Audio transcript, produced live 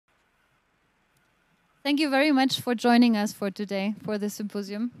Thank you very much for joining us for today, for the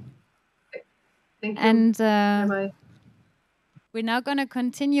symposium. Thank you. And Bye-bye. we're now going to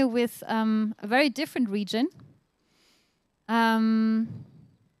continue with a very different region. We're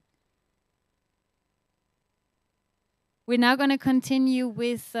now going to continue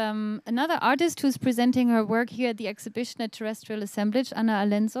with another artist who's presenting her work here at the exhibition at Terrestrial Assemblage, Anna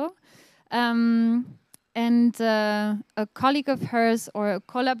Alenso. And a colleague of hers or a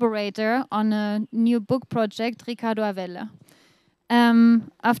collaborator on a new book project, Ricardo Avella.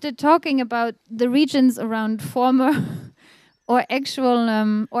 After talking about the regions around former or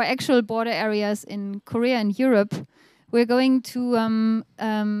actual border areas in Korea and Europe, we're going to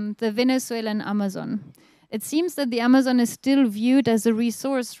the Venezuelan Amazon. It seems that the Amazon is still viewed as a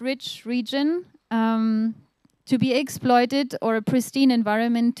resource-rich region to be exploited, or a pristine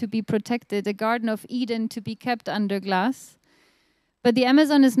environment to be protected, a Garden of Eden to be kept under glass. But the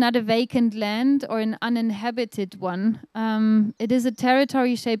Amazon is not a vacant land or an uninhabited one. It is a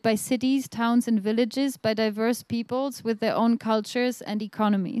territory shaped by cities, towns, and villages, by diverse peoples with their own cultures and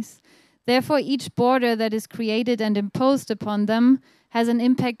economies. Therefore, each border that is created and imposed upon them has an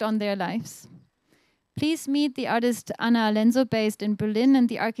impact on their lives. Please meet the artist Anna Alenso, based in Berlin, and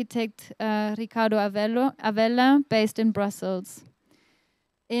the architect Ricardo Avella, based in Brussels.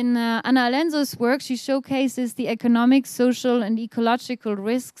 In Anna Alenso's work, she showcases the economic, social, and ecological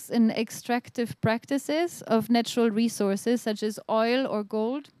risks in extractive practices of natural resources, such as oil or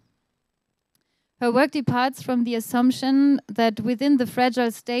gold. Her work departs from the assumption that within the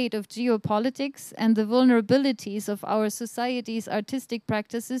fragile state of geopolitics and the vulnerabilities of our society's artistic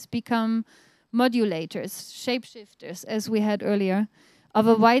practices become modulators, shapeshifters, as we had earlier, of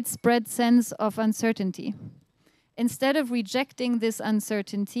a widespread sense of uncertainty. Instead of rejecting this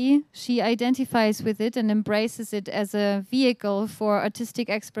uncertainty, she identifies with it and embraces it as a vehicle for artistic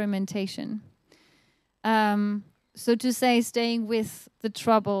experimentation. So to say, staying with the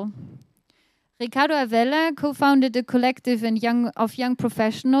trouble. Ricardo Avella co-founded a collective of young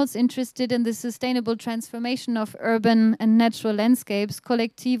professionals interested in the sustainable transformation of urban and natural landscapes,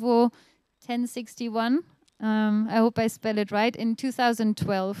 Colectivo 1061. I hope I spell it right. In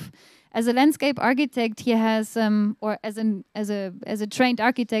 2012, as a landscape architect, he has, or as a trained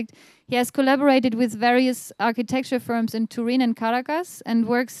architect, he has collaborated with various architecture firms in Turin and Caracas, and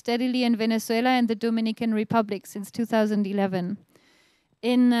works steadily in Venezuela and the Dominican Republic since 2011.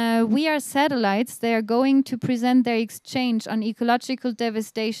 In We Are Satellites, they are going to present their exchange on ecological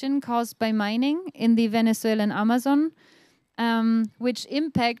devastation caused by mining in the Venezuelan Amazon, which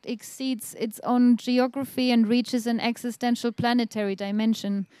impact exceeds its own geography and reaches an existential planetary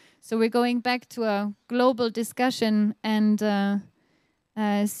dimension. So we're going back to a global discussion and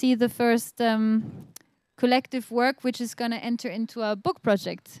see the first collective work, which is going to enter into a book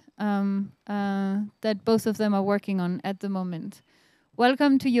project that both of them are working on at the moment.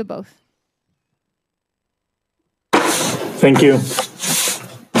 Welcome to you both. Thank you.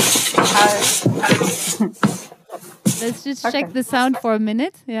 Let's just check the sound for a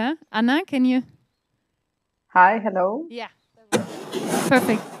minute. Yeah, Anna, can you? Hi, hello. Yeah,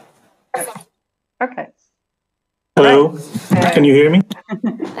 perfect. Okay. Hello. Right. Can you hear me?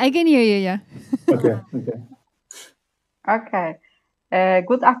 I can hear you. Yeah. Okay.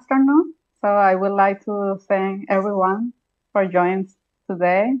 Good afternoon. So I would like to thank everyone for joining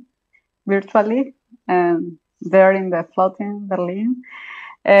today virtually and there in the floating Berlin.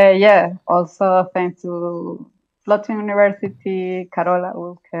 Also thanks to Floating University, Carola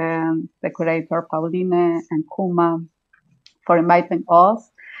Ulke, and the curator Pauline and Kuma for inviting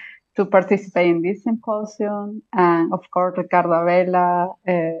us to participate in this symposium, and of course Ricardo Avella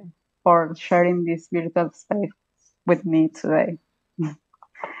for sharing this virtual space with me today.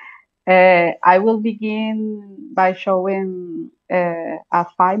 I will begin by showing a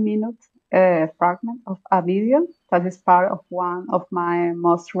 5-minute fragment of a video that is part of one of my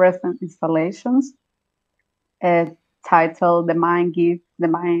most recent installations, titled "The Mind Gives, the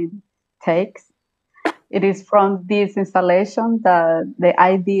Mind Takes." It is from this installation that the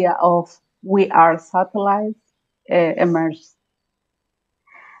idea of "we are satellites" emerged.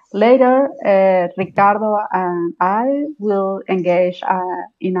 Later, Ricardo and I will engage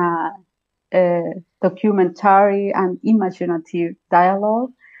in a documentary and imaginative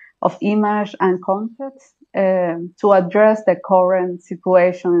dialogue of image and context to address the current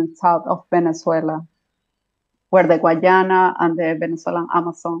situation in south of Venezuela, where the Guayana and the Venezuelan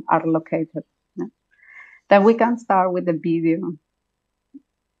Amazon are located. Then we can start with the video.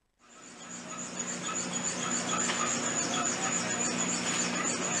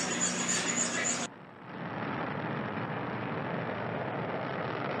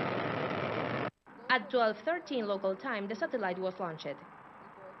 At 12:13 local time, the satellite was launched.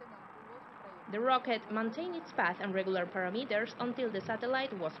 The rocket maintained its path and regular parameters until the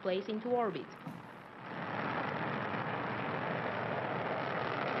satellite was placed into orbit.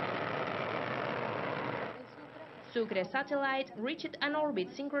 Sucre satellite reached an orbit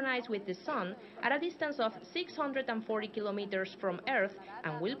synchronized with the Sun at a distance of 640 kilometers from Earth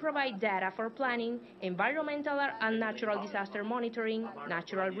and will provide data for planning, environmental and natural disaster monitoring,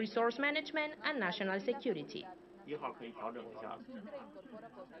 natural resource management, and national security.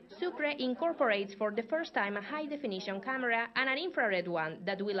 Sucre incorporates for the first time a high-definition camera and an infrared one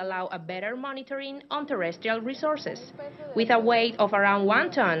that will allow a better monitoring on terrestrial resources. With a weight of around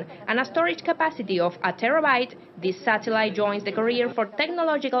 1 ton and a storage capacity of 1 terabyte, this satellite joins the career for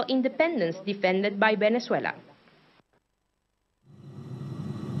technological independence defended by Venezuela.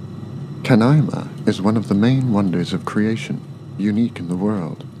 Canaima is one of the main wonders of creation, unique in the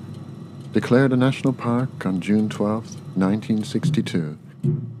world. Declared a national park on June 12, 1962,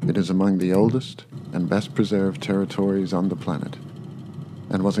 it is among the oldest and best preserved territories on the planet,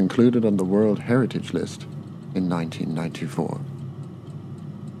 and was included on the World Heritage List in 1994.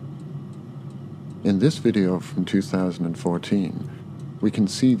 In this video from 2014, we can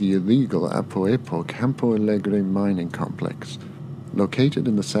see the illegal Apoepo Campo Alegre mining complex, located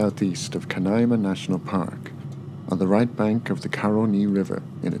in the southeast of Canaima National Park, on the right bank of the Caroni River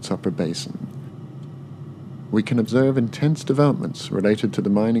in its upper basin. We can observe intense developments related to the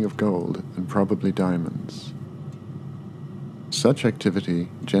mining of gold and probably diamonds. Such activity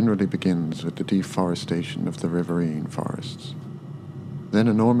generally begins with the deforestation of the riverine forests. Then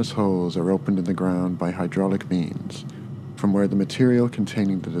enormous holes are opened in the ground by hydraulic means, from where the material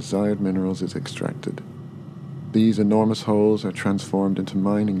containing the desired minerals is extracted. These enormous holes are transformed into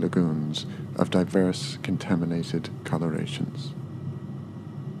mining lagoons of diverse contaminated colorations.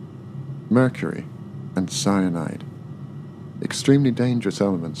 Mercury and cyanide, extremely dangerous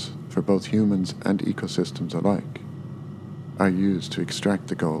elements for both humans and ecosystems alike, are used to extract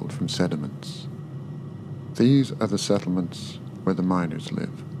the gold from sediments. These are the settlements where the miners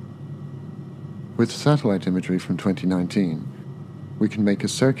live. With satellite imagery from 2019, we can make a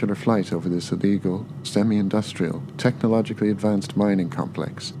circular flight over this illegal, semi-industrial, technologically advanced mining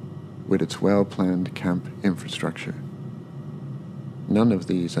complex with its well-planned camp infrastructure. None of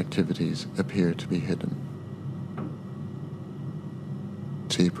these activities appear to be hidden.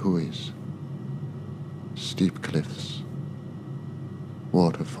 Tepuis, steep cliffs,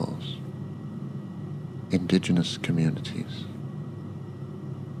 waterfalls, indigenous communities.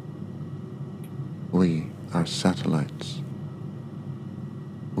 We are satellites.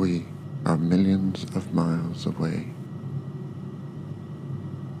 We are millions of miles away.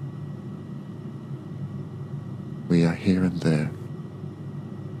 We are here and there.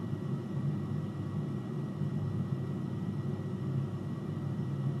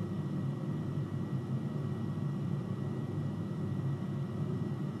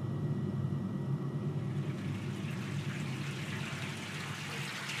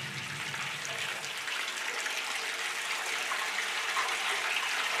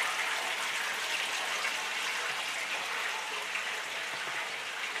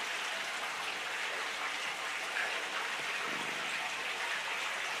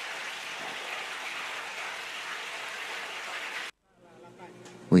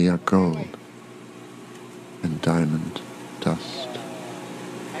 We are gold and diamond dust.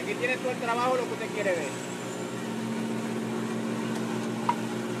 Aquí tiene todo el trabajo lo que usted quiere ver.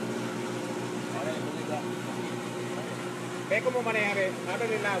 Ve cómo maneja, ve,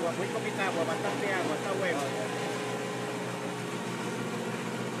 ábrele el agua, muy poquita agua, bastante agua, está bueno.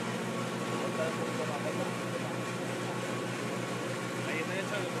 Ahí está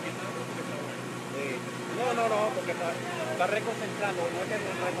echando un poquito de agua porque está bueno. No, porque está reconcentrando, no es que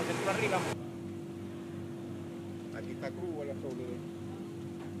reconcentró arriba. Aquí está crudo el azul.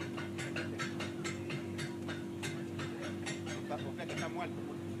 Está muerto.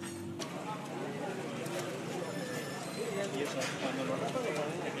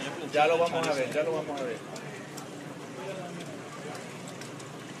 Ya lo vamos a ver, ya lo vamos a ver.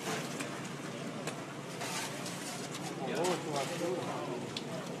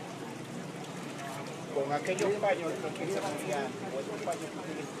 Con aquellos paños que se ponían, o esos paños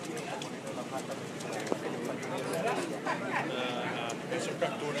que se ponían la mata. Eso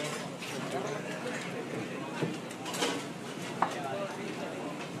captura.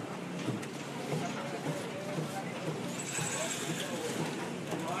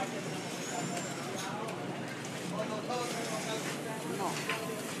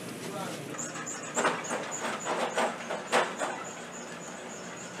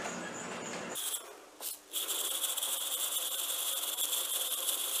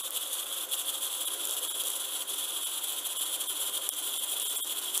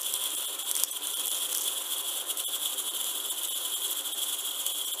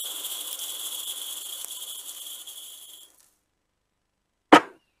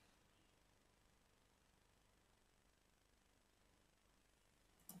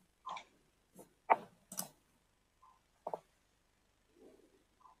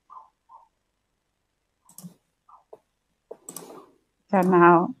 So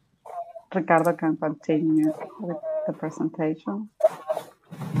now Ricardo can continue with the presentation.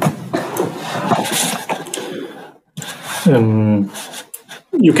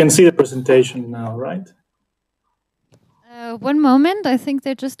 You can see the presentation now, right? One moment, I think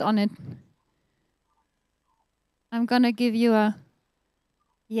they're just on it. I'm gonna give you a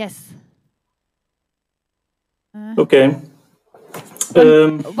yes. Okay.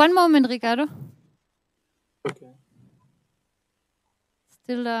 One moment, Ricardo. Okay.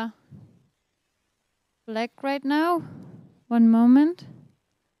 Still black right now. One moment.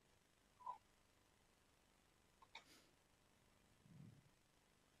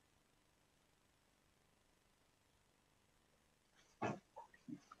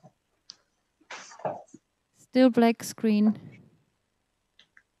 Still black screen.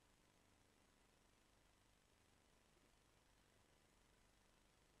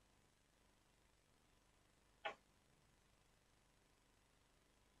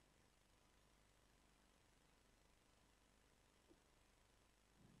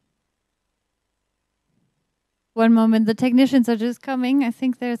 One moment, the technicians are just coming. I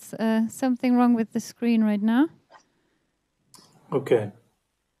think there's something wrong with the screen right now. Okay.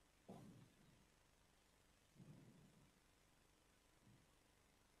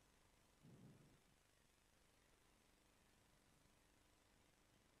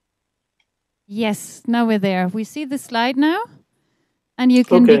 Yes, now we're there. We see the slide now, and you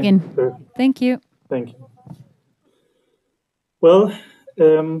can begin. Perfect. Thank you. Thank you. Well,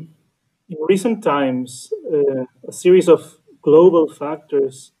 in recent times, a series of global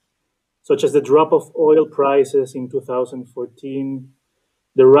factors, such as the drop of oil prices in 2014,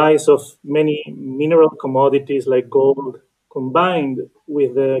 the rise of many mineral commodities like gold, combined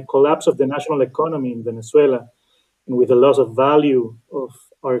with the collapse of the national economy in Venezuela and with the loss of value of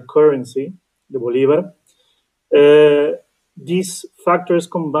our currency, the Bolivar, these factors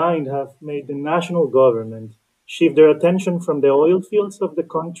combined have made the national government shift their attention from the oil fields of the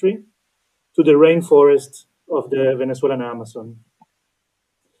country to the rainforests of the Venezuelan Amazon.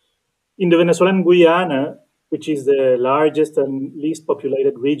 In the Venezuelan Guyana, which is the largest and least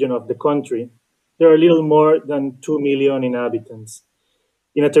populated region of the country, there are little more than 2 million inhabitants,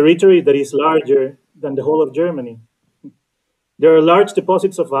 in a territory that is larger than the whole of Germany. There are large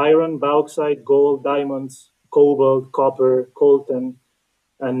deposits of iron, bauxite, gold, diamonds, cobalt, copper, coltan,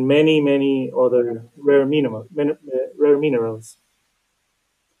 and many, many other rare minerals.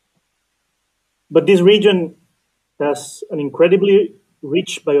 But this region has an incredibly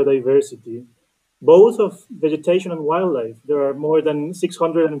rich biodiversity, both of vegetation and wildlife. There are more than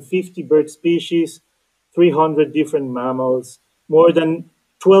 650 bird species, 300 different mammals, more than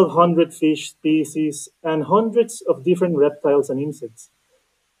 1,200 fish species, and hundreds of different reptiles and insects.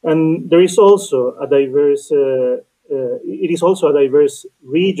 And there is also a diverse, it is also a diverse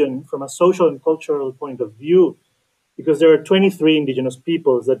region from a social and cultural point of view, because there are 23 indigenous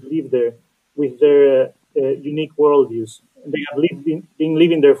peoples that live there with their unique worldviews. And they have been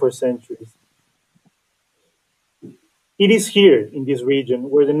living there for centuries. It is here in this region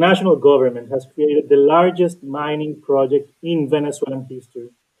where the national government has created the largest mining project in Venezuelan history.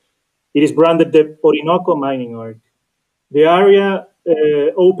 It is branded the Orinoco Mining Arc. The area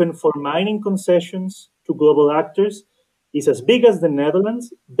open for mining concessions to global actors is as big as the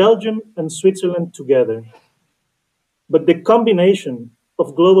Netherlands, Belgium, and Switzerland together. But the combination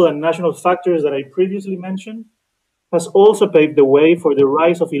of global and national factors that I previously mentioned has also paved the way for the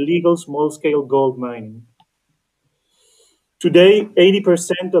rise of illegal small-scale gold mining. Today,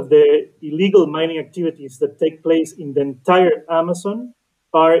 80% of the illegal mining activities that take place in the entire Amazon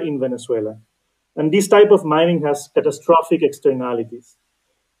are in Venezuela. And this type of mining has catastrophic externalities: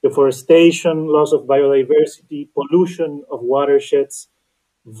 deforestation, loss of biodiversity, pollution of watersheds,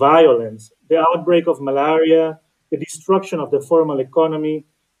 violence, the outbreak of malaria, the destruction of the formal economy,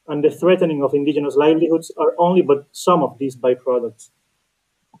 and the threatening of indigenous livelihoods are only but some of these byproducts.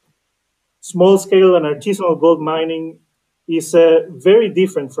 Small-scale and artisanal gold mining is very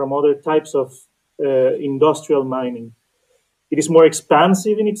different from other types of industrial mining. It is more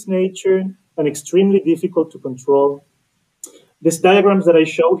expansive in its nature and extremely difficult to control. These diagrams that I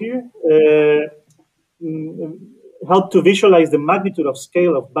show here help to visualize the magnitude of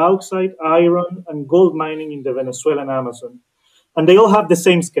scale of bauxite, iron, and gold mining in the Venezuelan Amazon. And they all have the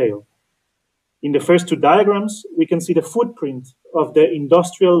same scale. In the first two diagrams, we can see the footprint of the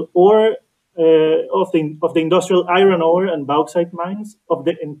industrial ore, of the industrial iron ore and bauxite mines of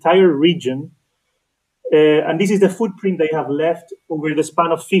the entire region. And this is the footprint they have left over the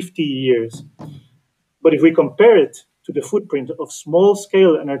span of 50 years. But if we compare it to the footprint of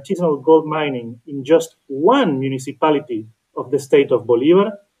small-scale and artisanal gold mining in just one municipality of the state of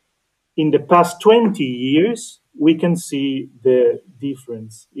Bolivar, in the past 20 years, we can see the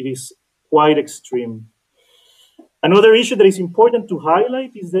difference. It is quite extreme. Another issue that is important to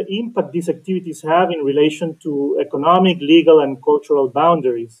highlight is the impact these activities have in relation to economic, legal, and cultural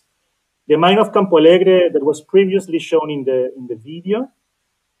boundaries. The mine of Campo Alegre that was previously shown in the video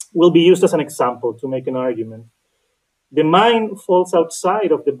will be used as an example to make an argument. The mine falls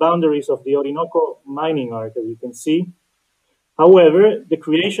outside of the boundaries of the Orinoco mining arc, as you can see. However, the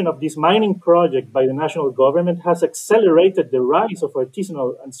creation of this mining project by the national government has accelerated the rise of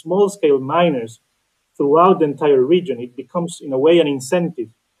artisanal and small-scale miners throughout the entire region. It becomes, in a way, an incentive.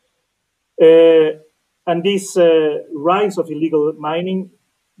 And this rise of illegal mining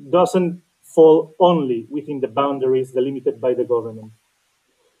doesn't fall only within the boundaries delimited by the government.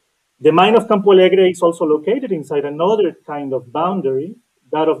 The mine of Campo Alegre is also located inside another kind of boundary,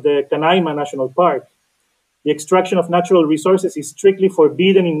 that of the Canaima National Park. The extraction of natural resources is strictly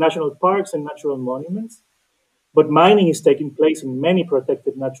forbidden in national parks and natural monuments, but mining is taking place in many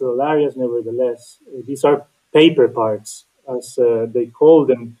protected natural areas nevertheless. These are paper parks, as they call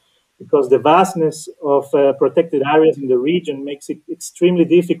them, because the vastness of protected areas in the region makes it extremely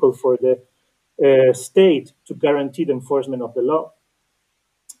difficult for the state to guarantee the enforcement of the law.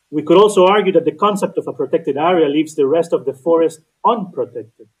 We could also argue that the concept of a protected area leaves the rest of the forest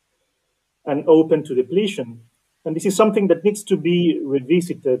unprotected and open to depletion. And this is something that needs to be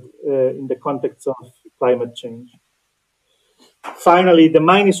revisited in the context of climate change. Finally, the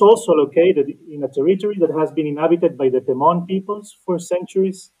mine is also located in a territory that has been inhabited by the Pemon peoples for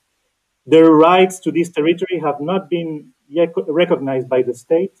centuries. Their rights to this territory have not been yet recognized by the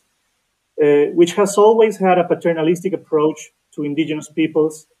state, which has always had a paternalistic approach to indigenous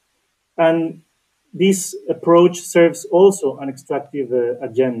peoples. And this approach serves also an extractive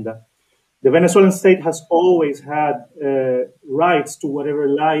agenda. The Venezuelan state has always had rights to whatever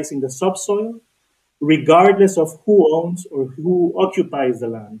lies in the subsoil, regardless of who owns or who occupies the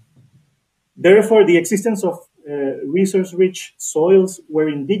land. Therefore, the existence of resource-rich soils where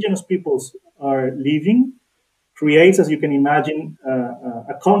indigenous peoples are living creates, as you can imagine,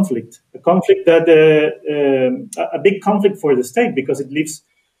 a conflict that a big conflict for the state, because it leaves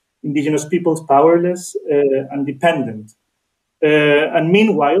indigenous peoples powerless and dependent. And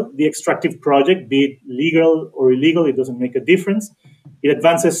meanwhile, the extractive project, be it legal or illegal, it doesn't make a difference. It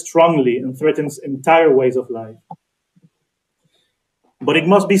advances strongly and threatens entire ways of life. But it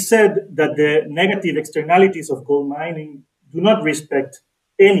must be said that the negative externalities of gold mining do not respect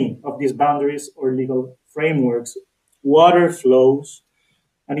any of these boundaries or legal frameworks. Water flows,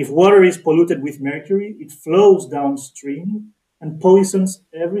 and if water is polluted with mercury, it flows downstream and poisons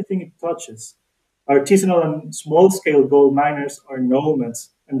everything it touches. Artisanal and small-scale gold miners are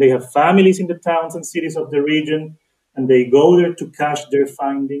nomads, and they have families in the towns and cities of the region, and they go there to cache their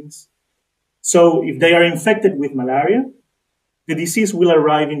findings. So if they are infected with malaria, the disease will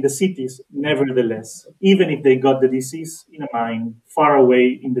arrive in the cities nevertheless, even if they got the disease in a mine far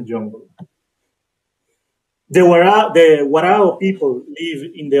away in the jungle. The Warao people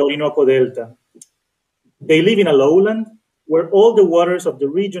live in the Orinoco Delta. They live in a lowland where all the waters of the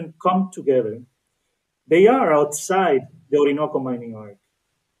region come together. They are outside the Orinoco mining arc.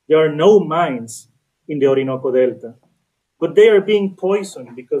 There are no mines in the Orinoco Delta, but they are being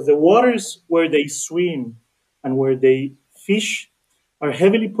poisoned because the waters where they swim and where they fish are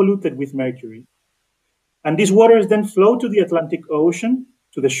heavily polluted with mercury. And these waters then flow to the Atlantic Ocean,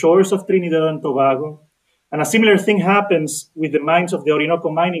 to the shores of Trinidad and Tobago. And a similar thing happens with the mines of the Orinoco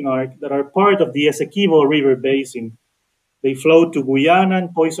mining arc that are part of the Essequibo River Basin. They flow to Guyana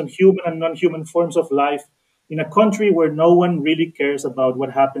and poison human and non-human forms of life in a country where no one really cares about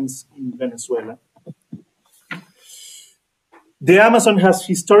what happens in Venezuela. The Amazon has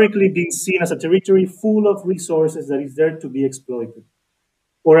historically been seen as a territory full of resources that is there to be exploited,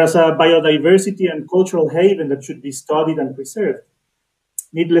 or as a biodiversity and cultural haven that should be studied and preserved.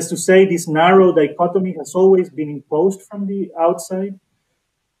 Needless to say, this narrow dichotomy has always been imposed from the outside,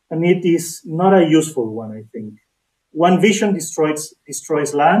 and it is not a useful one, I think. One vision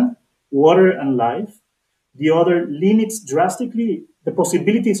destroys land, water, and life. The other limits drastically the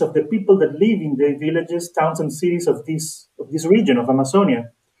possibilities of the people that live in the villages, towns, and cities of this region of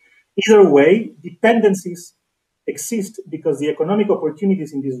Amazonia. Either way, dependencies exist because the economic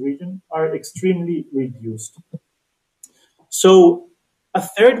opportunities in this region are extremely reduced. So a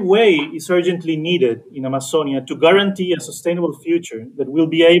third way is urgently needed in Amazonia to guarantee a sustainable future that will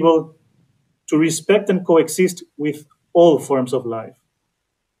be able to respect and coexist with all forms of life.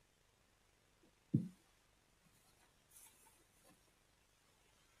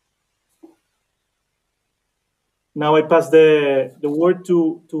 Now I pass the word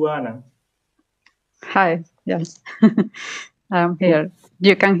to Anna. Hi, yes, I'm here.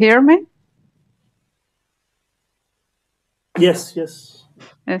 You can hear me? Yes, yes.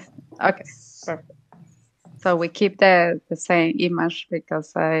 Yes. Okay, perfect. So we keep the same image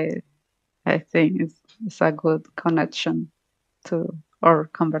because I think it's a good connection to our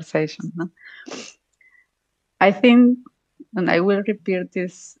conversation. No? I think, and I will repeat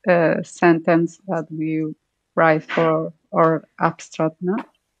this sentence that we write for our abstract. No?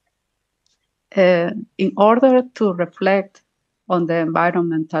 In order to reflect on the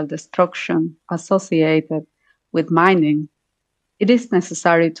environmental destruction associated with mining, it is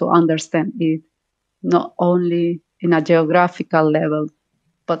necessary to understand it not only in a geographical level,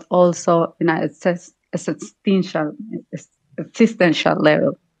 but also in an existential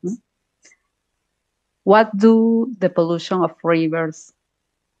level. What do the pollution of rivers,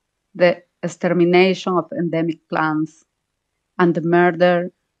 the extermination of endemic plants, and the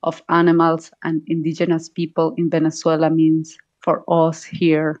murder of animals and indigenous people in Venezuela means for us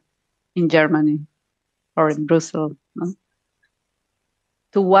here in Germany or in Brussels? No?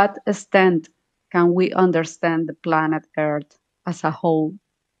 To what extent can we understand the planet Earth as a whole?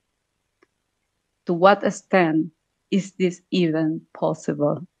 To what extent is this even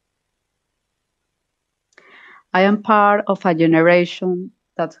possible? I am part of a generation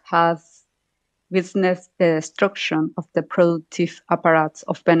that has witnessed the destruction of the productive apparatus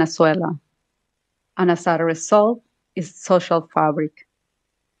of Venezuela, and as a result, its social fabric.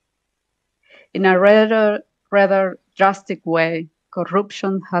 In a rather drastic way,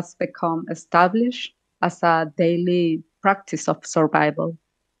 corruption has become established as a daily practice of survival.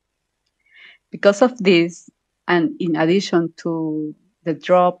 Because of this, and in addition to the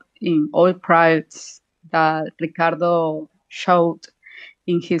drop in oil prices that Ricardo showed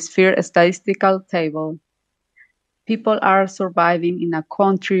in his fair statistical table, people are surviving in a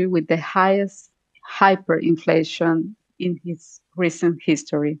country with the highest hyperinflation in its recent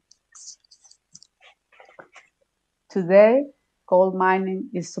history. Today, gold mining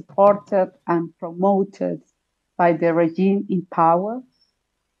is supported and promoted by the regime in power,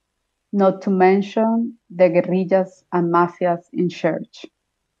 not to mention the guerrillas and mafias in charge.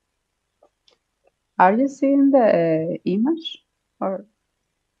 Are you seeing the image? Or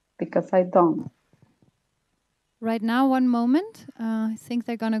because I don't? Right now, one moment. I think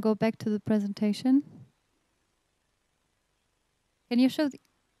they're going to go back to the presentation. Can you show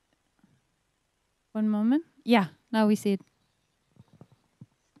one moment? Yeah, now we see it.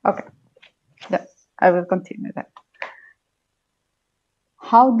 Okay, yes, I will continue that.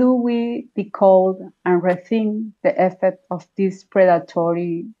 How do we decode and rethink the effect of this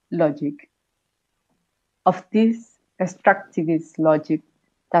predatory logic, of this extractivist logic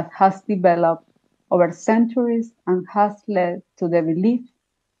that has developed over centuries and has led to the belief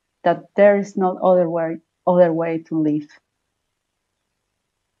that there is no other way to live?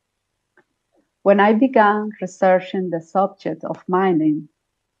 When I began researching the subject of mining,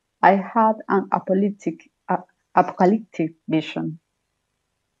 I had an apocalyptic vision.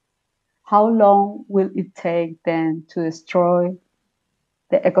 How long will it take then to destroy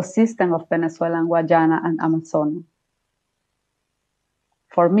the ecosystem of Venezuela, Guyana, and Amazonia?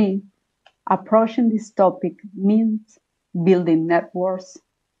 For me, approaching this topic means building networks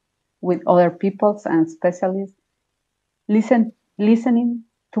with other peoples and specialists, listening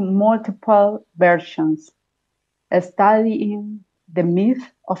to multiple versions, studying the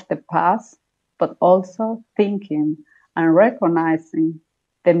myth of the past, but also thinking and recognizing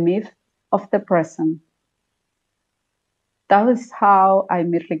the myth of the present. That is how I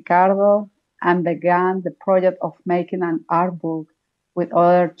met Ricardo and began the project of making an art book with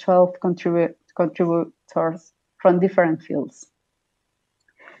other 12 contributors from different fields.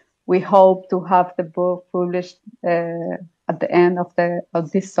 We hope to have the book published at the end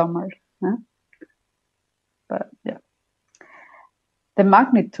of this summer. Huh? But yeah, the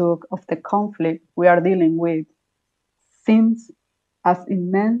magnitude of the conflict we are dealing with seems as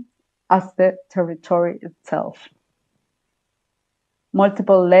immense as the territory itself.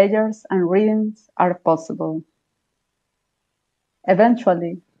 Multiple layers and readings are possible.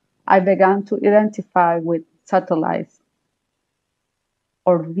 Eventually, I began to identify with satellites,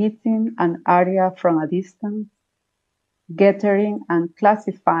 orbiting an area from a distance, gathering and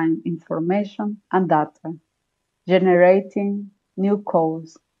classifying information and data, generating new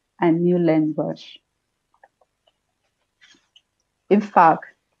codes and new language. In fact,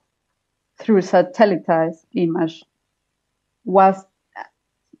 through satellite image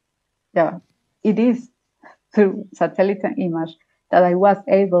it is through satellite image that I was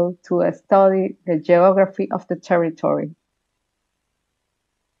able to study the geography of the territory.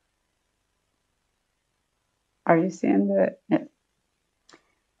 Are you seeing the? Yeah.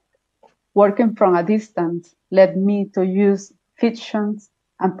 Working from a distance led me to use fictions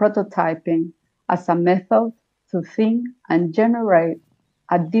and prototyping as a method to think and generate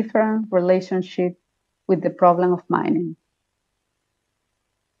a different relationship with the problem of mining.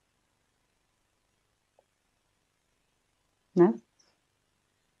 Next.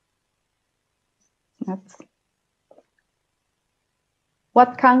 Next.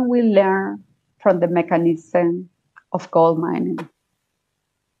 What can we learn from the mechanism of gold mining?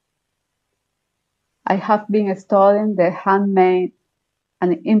 I have been studying the handmade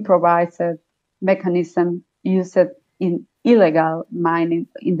and improvised mechanism used in illegal mining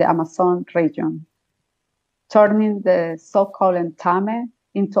in the Amazon region, turning the so-called tame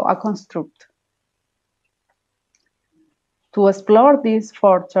into a construct. To explore this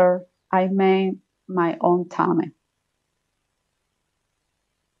further, I made my own tame.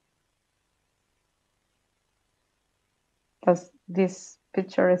 This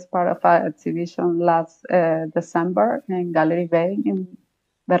picture is part of an exhibition last December in Gallery Bay in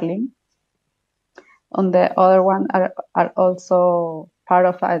Berlin. On the other one are also part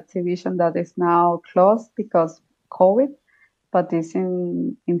of an exhibition that is now closed because COVID, but it's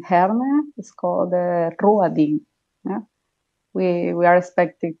in Herne. It's called the Ruading. Yeah? We are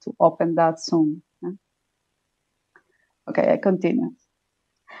expected to open that soon. Yeah? Okay, I continue.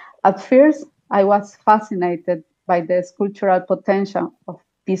 At first, I was fascinated by the sculptural potential of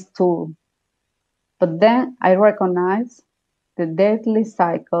this tool, but then I recognized the deadly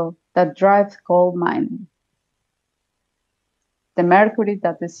cycle that drives gold mining. The mercury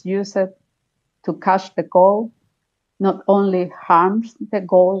that is used to catch the gold not only harms the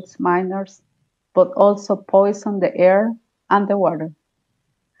gold miners, but also poisons the air and the water,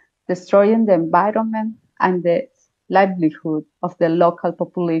 destroying the environment and the livelihood of the local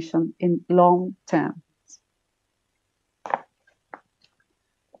population in long term.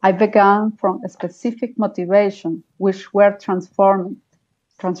 I began from a specific motivation which were transformed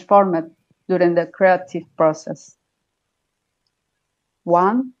during the creative process.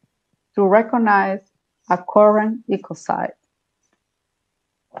 One, to recognize a current ecocide.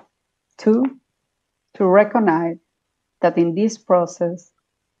 Two, to recognize that in this process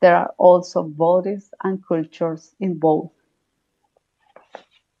there are also bodies and cultures involved.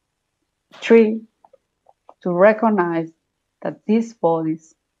 Three, to recognize that these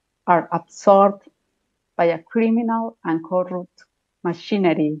bodies are absorbed by a criminal and corrupt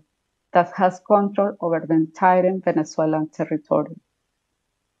machinery that has control over the entire Venezuelan territory.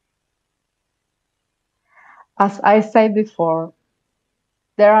 As I said before,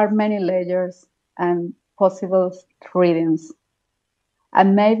 there are many layers and possible readings,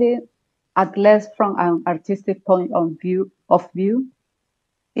 and maybe, at least from an artistic point of view,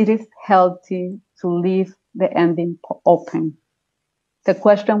 it is healthy to leave the ending open, the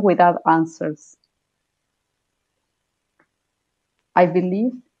question without answers. I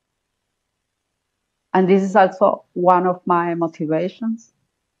believe, and this is also one of my motivations,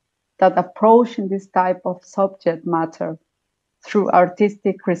 that approaching this type of subject matter through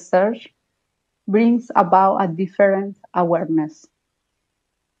artistic research brings about a different awareness.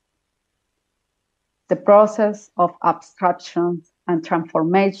 The process of abstraction and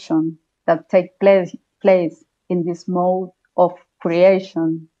transformation that take place in this mode of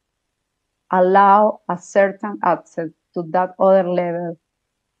creation allow a certain access to that other level,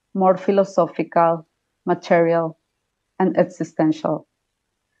 more philosophical, material, and existential,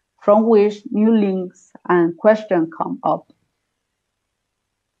 from which new links and questions come up.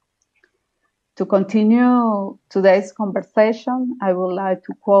 To continue today's conversation, I would like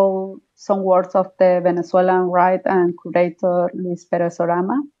to quote some words of the Venezuelan writer and curator Luis Pérez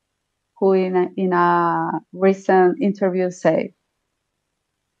Orama, who in a recent interview said,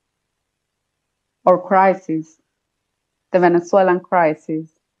 "Our crisis, the Venezuelan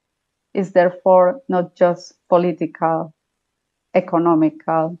crisis, is therefore not just political,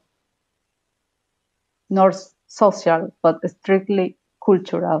 economical, nor social, but strictly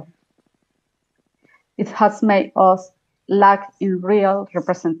cultural. It has made us lack in real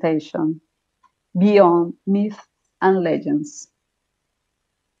representation, beyond myths and legends."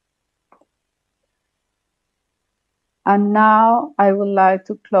 And now I would like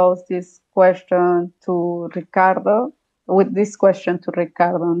to close this question to Ricardo, with this question to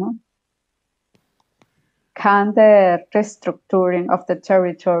Ricardo. No? Can the restructuring of the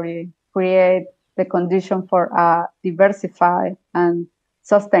territory create the condition for a diversified and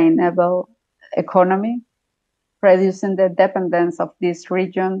sustainable economy? reducing the dependence of this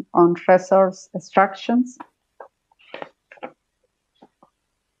region on resource extractions?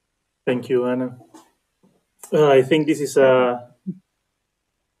 Thank you, Anna. I think this is a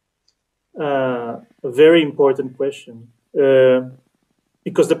very important question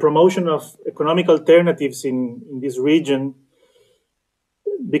because the promotion of economic alternatives in this region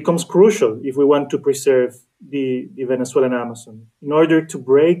becomes crucial if we want to preserve the Venezuelan Amazon. In order to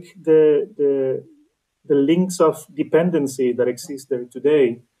break the links of dependency that exist there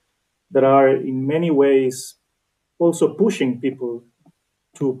today, that are in many ways also pushing people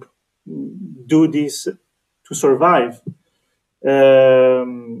to do this to survive.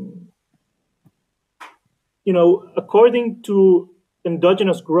 According to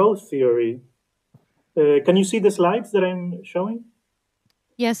endogenous growth theory, can you see the slides that I'm showing?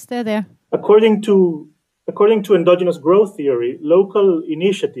 Yes, they're there. According to endogenous growth theory, local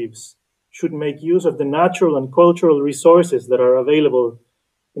initiatives should make use of the natural and cultural resources that are available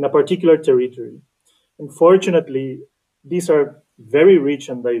in a particular territory. Unfortunately, these are very rich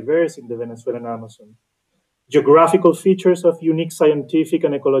and diverse in the Venezuelan Amazon. Geographical features of unique scientific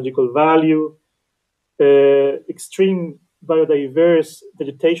and ecological value, extreme biodiverse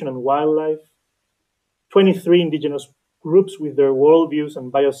vegetation and wildlife, 23 indigenous groups with their worldviews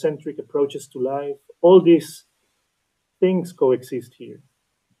and biocentric approaches to life. All these things coexist here.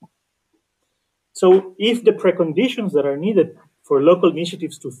 So if the preconditions that are needed for local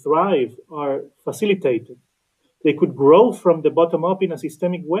initiatives to thrive are facilitated, they could grow from the bottom up in a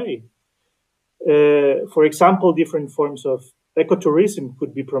systemic way. For example, different forms of ecotourism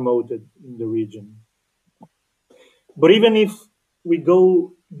could be promoted in the region. But even if we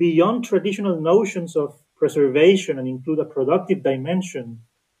go beyond traditional notions of preservation and include a productive dimension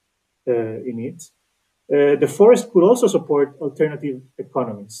in it, the forest could also support alternative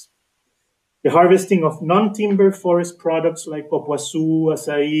economies. The harvesting of non-timber forest products like copoaçu,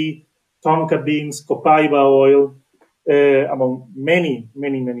 acai, tonka beans, copaiba oil, among many,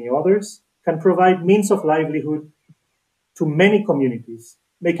 many, many others, can provide means of livelihood to many communities,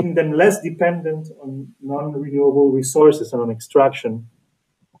 making them less dependent on non-renewable resources and on extraction.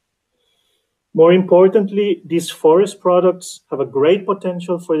 More importantly, these forest products have a great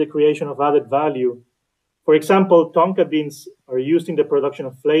potential for the creation of added value. For example, tonka beans are used in the production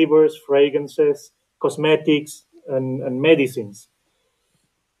of flavors, fragrances, cosmetics, and medicines.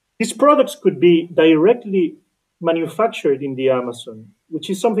 These products could be directly manufactured in the Amazon, which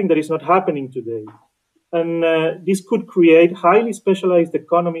is something that is not happening today. And this could create highly specialized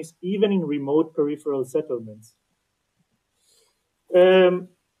economies, even in remote peripheral settlements. An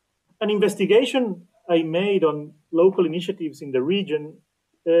investigation I made on local initiatives in the region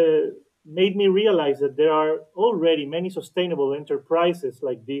made me realize that there are already many sustainable enterprises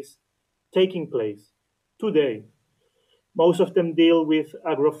like this taking place today. Most of them deal with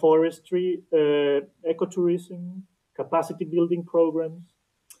agroforestry, ecotourism, capacity building programs.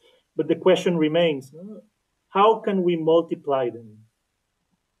 But the question remains, how can we multiply them?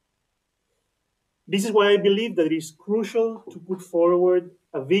 This is why I believe that it is crucial to put forward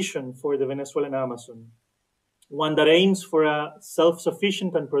a vision for the Venezuelan Amazon, one that aims for a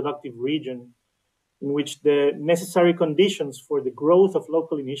self-sufficient and productive region in which the necessary conditions for the growth of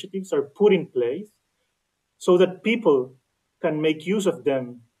local initiatives are put in place so that people can make use of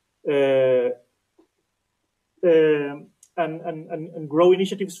them and grow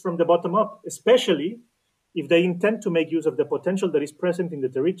initiatives from the bottom up, especially if they intend to make use of the potential that is present in the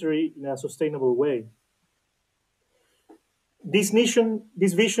territory in a sustainable way. This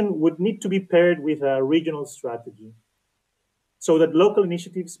vision would need to be paired with a regional strategy so that local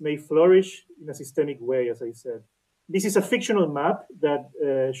initiatives may flourish in a systemic way, as I said. This is a fictional map that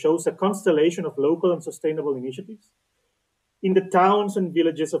shows a constellation of local and sustainable initiatives in the towns and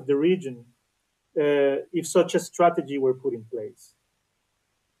villages of the region, if such a strategy were put in place.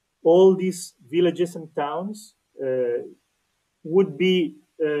 All these villages and towns would be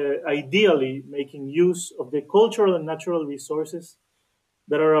ideally making use of the cultural and natural resources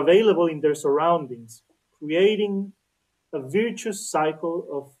that are available in their surroundings, creating a virtuous cycle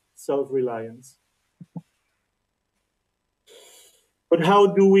of self-reliance. But how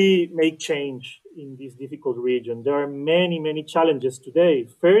do we make change in this difficult region? There are many, many challenges today.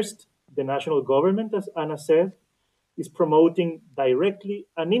 First, the national government, as Anna said, is promoting directly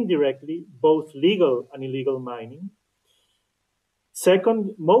and indirectly both legal and illegal mining.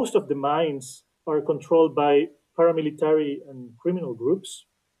 Second, most of the mines are controlled by paramilitary and criminal groups.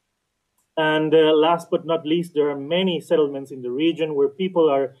 And last but not least, there are many settlements in the region where people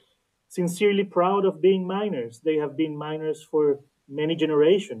are sincerely proud of being miners. They have been miners for many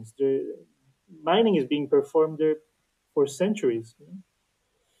generations. mining is being performed there for centuries.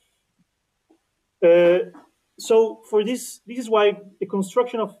 So for this is why the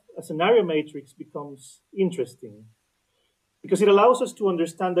construction of a scenario matrix becomes interesting, because it allows us to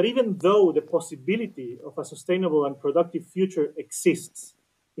understand that even though the possibility of a sustainable and productive future exists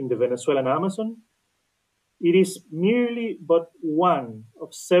in the Venezuelan Amazon, it is merely but one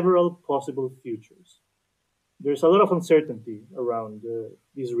of several possible futures. There's a lot of uncertainty around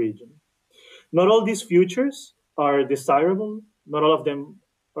this region. Not all these futures are desirable, not all of them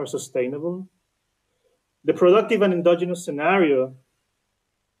are sustainable. The productive and indigenous scenario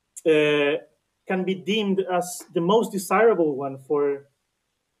can be deemed as the most desirable one for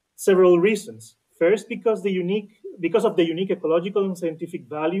several reasons. First, because of the unique ecological and scientific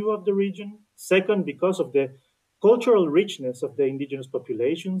value of the region. Second, because of the cultural richness of the indigenous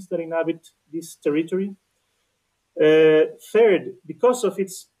populations that inhabit this territory. Third, because of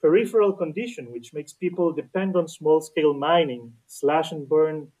its peripheral condition, which makes people depend on small-scale mining,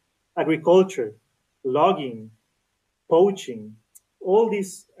 slash-and-burn agriculture, logging, poaching, all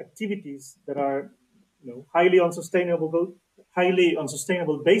these activities that are highly unsustainable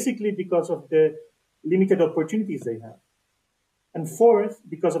basically because of the limited opportunities they have. And fourth,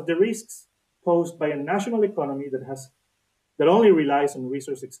 because of the risks posed by a national economy that only relies on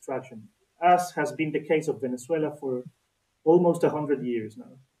resource extraction, as has been the case of Venezuela for almost 100 years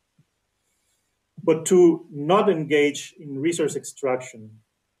now. But to not engage in resource extraction,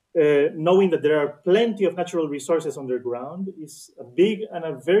 knowing that there are plenty of natural resources underground, is a big and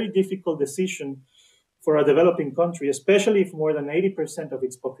a very difficult decision for a developing country, especially if more than 80% of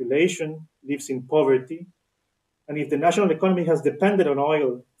its population lives in poverty, and if the national economy has depended on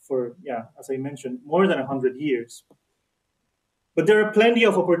oil for, as I mentioned, more than 100 years. But there are plenty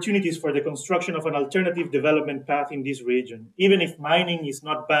of opportunities for the construction of an alternative development path in this region, even if mining is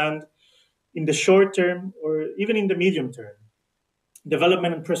not banned in the short term or even in the medium term.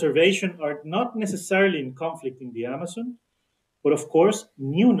 Development and preservation are not necessarily in conflict in the Amazon, but of course,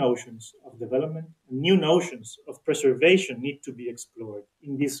 new notions of development, new notions of preservation need to be explored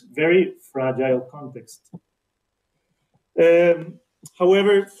in this very fragile context.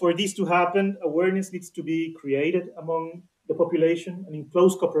 However, for this to happen, awareness needs to be created among the population and in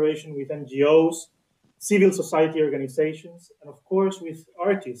close cooperation with NGOs, civil society organizations, and of course with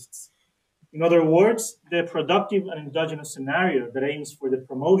artists. In other words, the productive and indigenous scenario that aims for the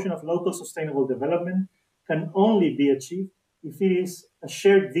promotion of local sustainable development can only be achieved if it is a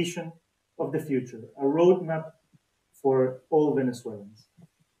shared vision of the future, a roadmap for all Venezuelans.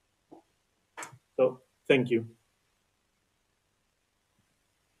 So, thank you.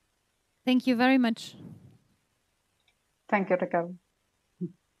 Thank you very much. Thank you, Ricardo.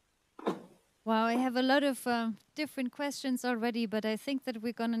 Wow, I have a lot of different questions already, but I think that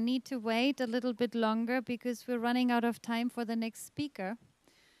we're going to need to wait a little bit longer because we're running out of time for the next speaker.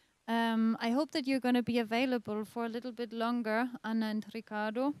 I hope that you're going to be available for a little bit longer, Anna and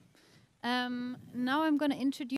Ricardo. Now I'm going to introduce